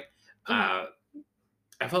 right? Uh-huh.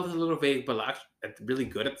 I felt a little vague, but really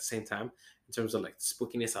good at the same time in terms of like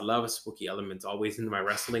spookiness. I love a spooky element always in my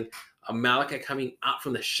wrestling. Malachi coming out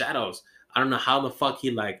from the shadows. I don't know how the fuck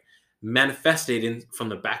he like manifested in from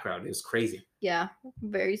the background. It was crazy. Yeah,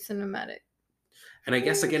 very cinematic. And I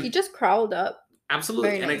guess He again, just crawled up. absolutely.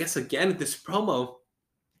 Very And I nice. guess again, this promo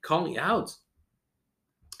calling out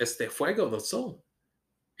Este Fuego del Sol.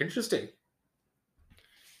 Interesting.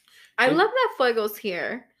 I And love that Fuego's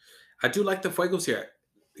here. I do like the Fuegos here.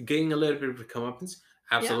 Getting a little bit of a comeuppance.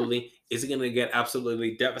 Yeah. Absolutely. Is he going to get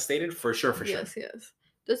absolutely devastated? For sure, for sure. Yes, yes.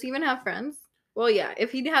 Does he even have friends? Well, yeah.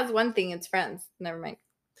 If he has one thing, it's friends. Never mind.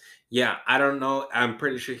 Yeah, I don't know. I'm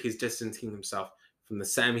pretty sure he's distancing himself from the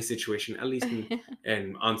Sammy situation, at least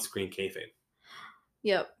in on-screen kayfabe,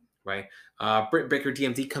 Yep. right? Britt Baker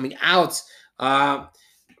DMD coming out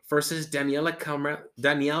versus Daniela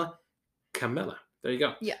Camilla. There you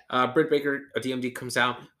go. Yeah. Britt Baker DMD comes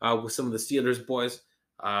out with some of the Steelers boys,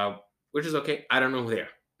 which is okay. I don't know who they are.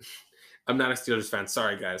 I'm not a Steelers fan.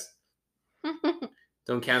 Sorry, guys.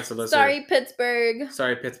 Don't cancel us. Sorry, Pittsburgh.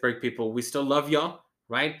 Sorry, Pittsburgh people. We still love y'all,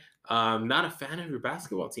 right? Not a fan of your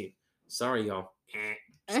basketball team. Sorry, y'all.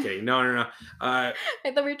 Just kidding. No. I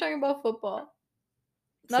thought we were talking about football.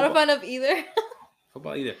 Not Football, a fan of either.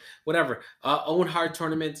 football either. Whatever. Owen Hart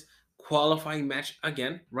tournament qualifying match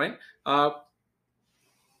again, right?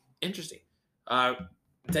 Interesting.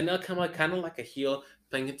 Danielle Kamala kind of like a heel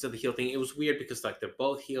playing into the heel thing. It was weird because like they're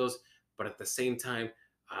both heels, but at the same time,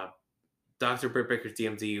 Dr. Britt Baker's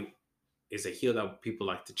DMD is a heel that people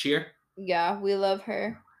like to cheer. Yeah, we love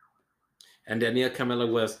her. And Danielle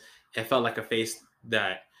Camilla it felt like a face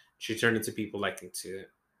that she turned into people liking to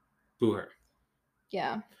boo her.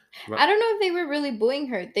 Yeah. Right. I don't know if they were really booing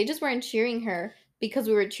her. They just weren't cheering her because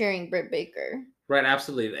we were cheering Britt Baker. Right,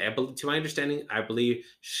 absolutely. To my understanding, I believe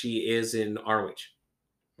she is in ROH.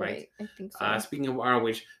 Right. Right, I think so. Speaking of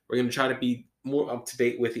ROH, we're going to try to be more up to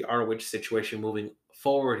date with the ROH situation moving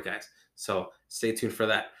forward, guys. So stay tuned for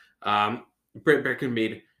that. Britt Baker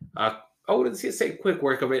made, let's just say quick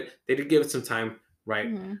work of it. They did give it some time, right?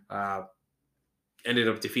 Hmm. Ended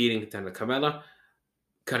up defeating Dana Carmella,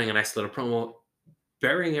 cutting a nice little promo,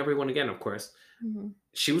 burying everyone again, of course. Hmm.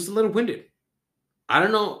 She was a little winded. I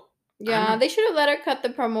don't know. Yeah, they should have let her cut the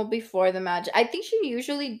promo before the match. I think she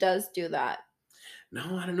usually does do that.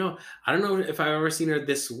 No, I don't know. I don't know if I've ever seen her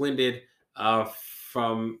this winded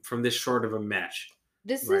from this short of a match.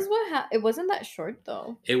 This Right. is what it wasn't that short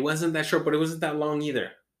though. It wasn't that short, but it wasn't that long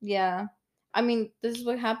either. Yeah. I mean, this is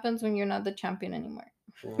what happens when you're not the champion anymore.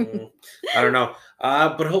 I don't know.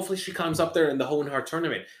 But hopefully she comes up there in the Owen Hart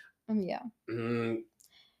tournament. Yeah. Mm,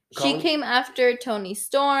 She Colin? came after Tony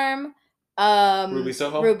Storm, Ruby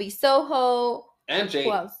Soho? Ruby Soho, And Jade.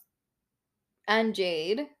 who else? And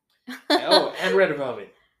Jade. Oh, and Red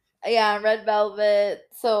Velvet. Yeah, Red Velvet.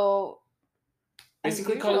 So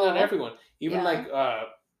Basically as calling out usual. everyone. Even Yeah. like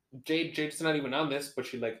Jade's not even on this, but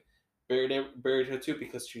she like buried her too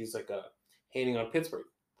because she's like hating on Pittsburgh.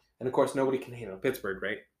 And of course nobody can hate on Pittsburgh,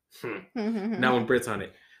 right? Now when Britt's on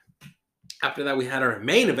it. After that we had our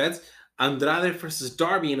main event, Andrade versus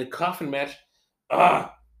Darby in a coffin match.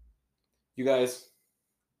 You guys.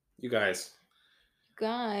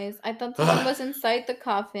 Guys, I thought someone was inside the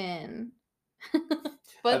coffin. I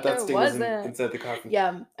But thought there Sting was wasn't. inside the coffin.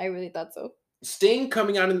 Yeah, I really thought so. Sting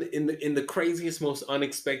coming out in the craziest, most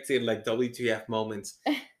unexpected like WTF moments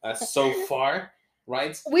so far,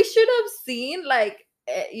 right? We should have seen like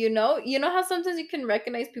you know how sometimes you can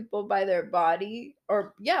recognize people by their body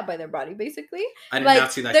or by their body basically. I did Like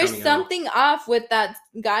not see that there's coming at all. something off with that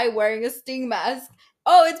guy wearing a Sting mask.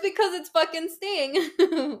 Oh, it's because it's fucking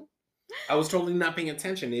Sting. I was totally not paying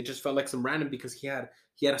attention. It just felt like some random because he had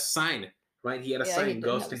a sign, right? He had a Yeah, he sign, did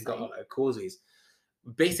Ghost have a and sign. Cozies.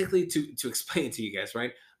 Basically, to explain it to you guys,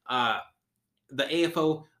 right? The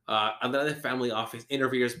AFO, another family office,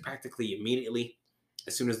 interferes practically immediately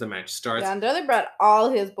as soon as the match starts. Yeah, Andrade brought all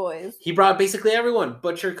his boys. He brought basically everyone.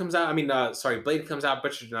 Butcher comes out. Blade comes out.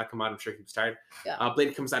 Butcher did not come out. I'm sure he was tired. Yeah.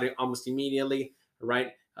 Blade comes out almost immediately,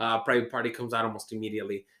 right? Private Party comes out almost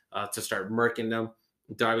immediately to start murking them.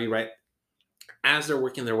 Darby, right? As they're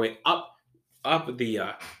working their way up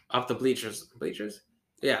the bleachers.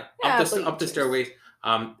 Yeah, up the stairways.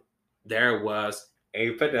 There was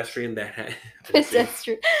a pedestrian that had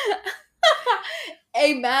pedestrian.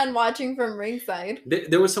 A man watching from ringside.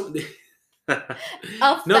 There was some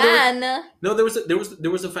a fan. There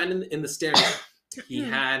was a fan in the stairs. He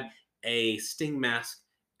had a Sting mask,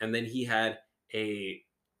 and then he had a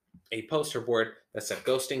poster board that said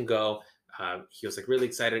 "Go Sting Go." He was like really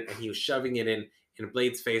excited, and he was shoving it in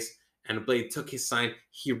Blade's face. And Blade took his sign,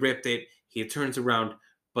 he ripped it, he turns around,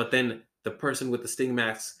 but then the person with the Sting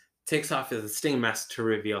mask takes off the Sting mask to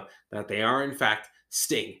reveal that they are in fact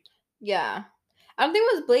Sting. Yeah. I don't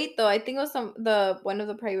think it was Blade though. I think it was one of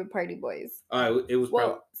the Private Party boys. It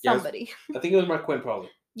was somebody. I think it was Mark Quinn probably.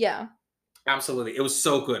 Yeah. Absolutely. It was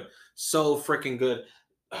so good. So freaking good.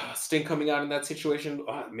 Sting coming out in that situation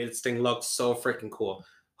made Sting look so freaking cool.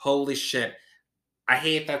 Holy shit. I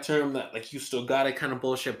hate that term that like you still got it kind of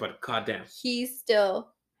bullshit, but goddamn. He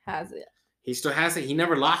still has it. He still has it. He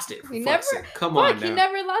never lost it. He never. Come on now. He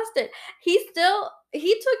never lost it. He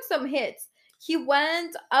took some hits. He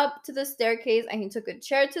went up to the staircase and he took a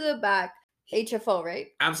chair to the back. HFO, right?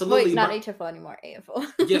 Absolutely. Wait, not HFO anymore. AFO.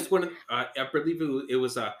 Yes, I believe it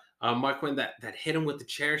was Mark Quinn that hit him with the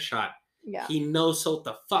chair shot. Yeah. He no-sold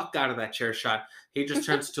the fuck out of that chair shot. He just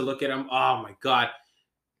turns to look at him. Oh my god.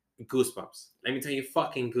 Goosebumps. Let me tell you,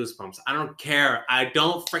 fucking goosebumps. I don't care. I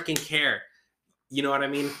don't freaking care. You know what I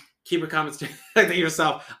mean? Keep your comments to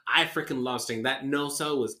yourself. I freaking love Sting. That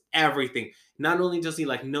no-sell was everything. Not only does he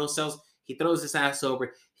like no-sells, he throws his ass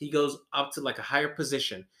over. He goes up to like a higher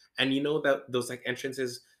position. And you know that those like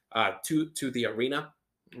entrances to the arena,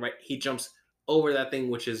 right? He jumps over that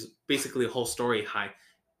thing, which is basically a whole story high.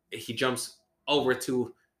 He jumps over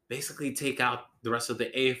to basically take out the rest of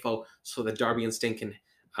the AFO so that Darby and Sting can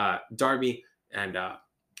Darby and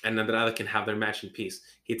Andrade can have their match in peace.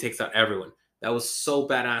 He takes out everyone. That was so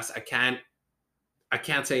badass. I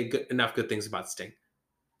can't say enough good things about Sting.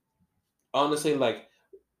 Honestly, like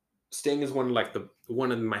Sting is one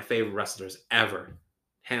of my favorite wrestlers ever,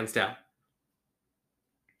 hands down.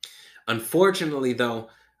 Unfortunately, though,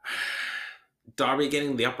 Darby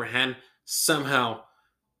getting the upper hand somehow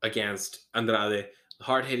against Andrade.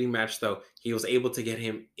 Hard-hitting match, though. He was able to get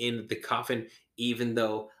him in the coffin, even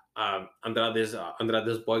though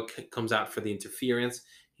Andrade's boy comes out for the interference.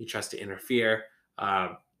 He tries to interfere.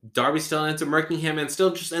 Darby still ends up murking him and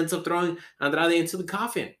still just ends up throwing Andrade into the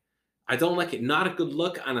coffin. I don't like it. Not a good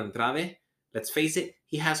look on Andrade. Let's face it,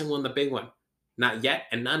 he hasn't won the big one. Not yet,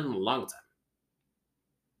 and not in a long time.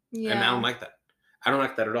 Yeah. And I don't like that. I don't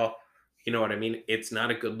like that at all. You know what I mean? It's not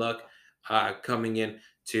a good look coming in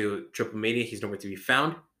to Triple Mania. He's nowhere to be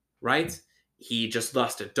found, right? He just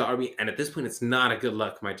lost to Darby, and at this point, it's not a good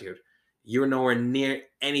look, my dude. You're nowhere near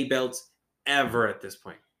any belts ever at this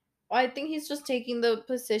point. I think he's just taking the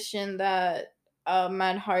position that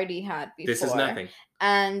Matt Hardy had before. This is nothing.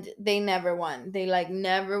 And they never won. They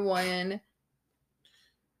never won.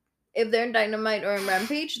 If they're in Dynamite or in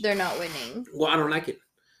Rampage, they're not winning. Well, I don't like it.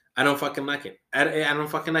 I don't fucking like it. I don't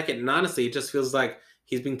fucking like it. And honestly, it just feels like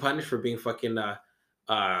he's being punished for being fucking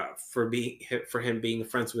for him being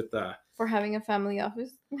friends with for having a family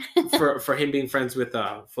office. for him being friends with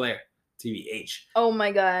Flair. TBH. Oh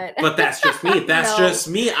my god. But that's just me. That's just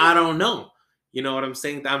me. I don't know. You know what I'm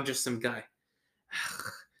saying? I'm just some guy.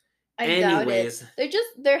 Anyways, doubt it.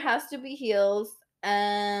 There has to be heels,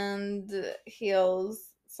 and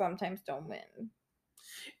heels sometimes don't win.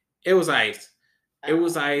 It was aight. It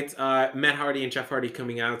was aight. Matt Hardy and Jeff Hardy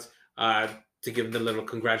coming out to give the little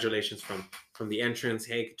congratulations from the entrance.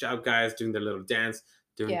 Hey, good job, guys! Doing their little dance.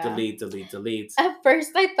 Doing delete. At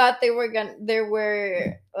first, I thought they were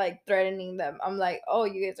like threatening them. I'm like, oh,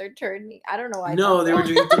 you guys are turning. I don't know why. No, they were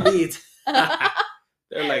doing delete.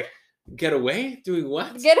 They're like, get away? Doing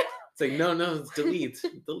what? It's like, no, it's delete.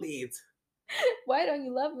 Why don't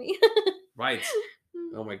you love me? Right.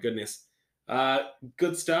 Oh my goodness.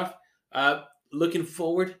 Good stuff. Looking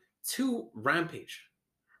forward to Rampage.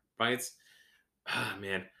 Right? Ah,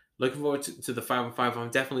 man. Looking forward to the 5-on-5.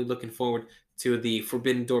 I'm definitely looking forward to the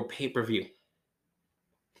Forbidden Door pay-per-view.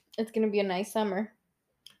 It's going to be a nice summer.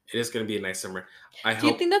 It is going to be a nice summer. Do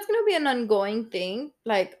you think that's going to be an ongoing thing?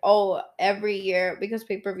 Like, every year, because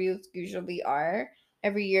pay-per-views usually are,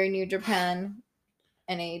 every year New Japan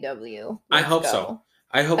and AEW. I hope so.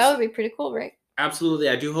 That would be pretty cool, right? Absolutely.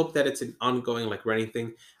 I do hope that it's an ongoing, running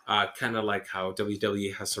thing. Kind of like how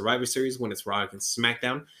WWE has Survivor Series when it's Raw against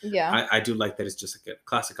SmackDown. Yeah. I do like that it's just a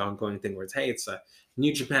classic ongoing thing where it's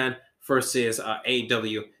New Japan versus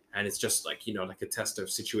AEW, and it's just a test of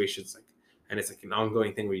situations, and it's an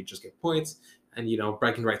ongoing thing where you just get points and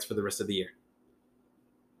bragging rights for the rest of the year.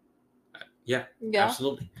 Yeah,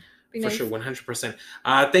 absolutely. For sure, 100%.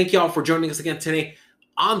 Thank you all for joining us again today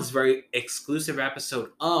on this very exclusive episode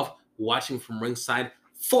of Watching from Ringside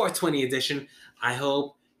 420 edition. I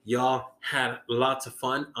hope y'all had lots of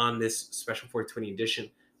fun on this special 420 edition.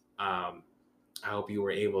 I hope you were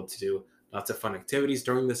able to do lots of fun activities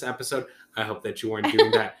during this episode. I hope that you weren't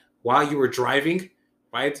doing that while you were driving,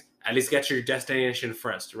 right? At least get to your destination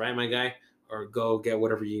first, right, my guy? Or go get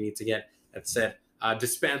whatever you need to get. That said,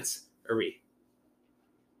 dispensary.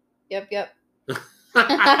 Yep.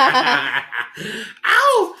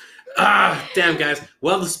 Ow! Damn, guys.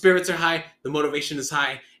 Well, the spirits are high, the motivation is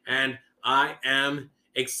high, and I am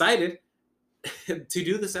excited to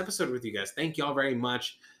do this episode with you guys. Thank you all very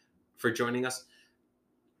much for joining us.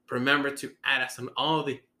 Remember to add us on all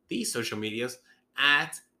the social medias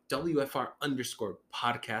at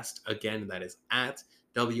WFR_podcast. Again, that is at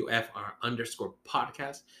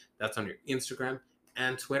WFR_podcast. That's on your Instagram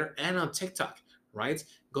and Twitter and on TikTok, right?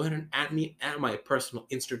 Go ahead and add me at my personal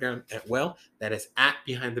Instagram as well. That is at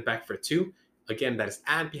Behind the Back for 2. Again, that is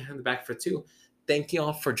at Behind the Back for 2. Thank you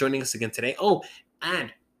all for joining us again today. Oh,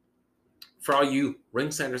 and for all you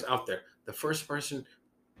Ringsiders out there, the first person,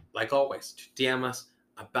 like always, to DM us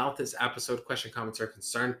about this episode, question, comments, or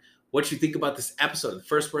concern, what you think about this episode, the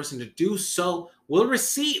first person to do so will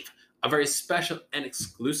receive a very special and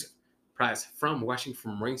exclusive prize from Watching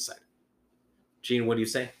from Ringside. Gene, what do you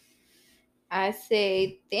say? I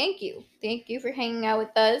say thank you. Thank you for hanging out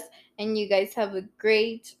with us, and you guys have a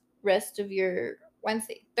great rest of your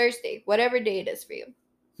Wednesday, Thursday, whatever day it is for you.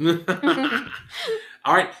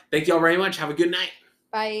 All right. Thank you all very much. Have a good night.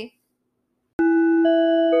 Bye.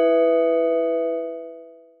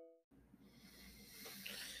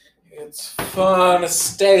 It's fun to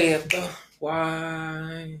stay at the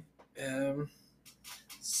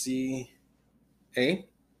YMCA.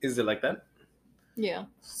 Is it like that? Yeah.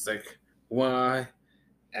 It's like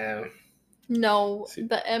No,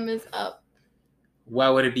 the M is up. Why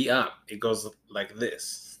would it be up? It goes like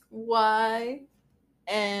this. YM.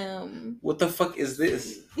 What the fuck is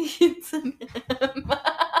this? It's an M.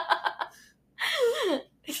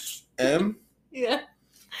 M? Yeah.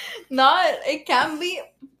 It can be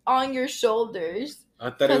on your shoulders. I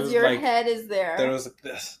thought it was because your head is there. I thought it was like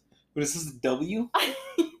this. What is this, a W?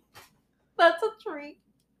 That's a tree.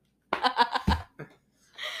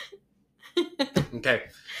 Okay.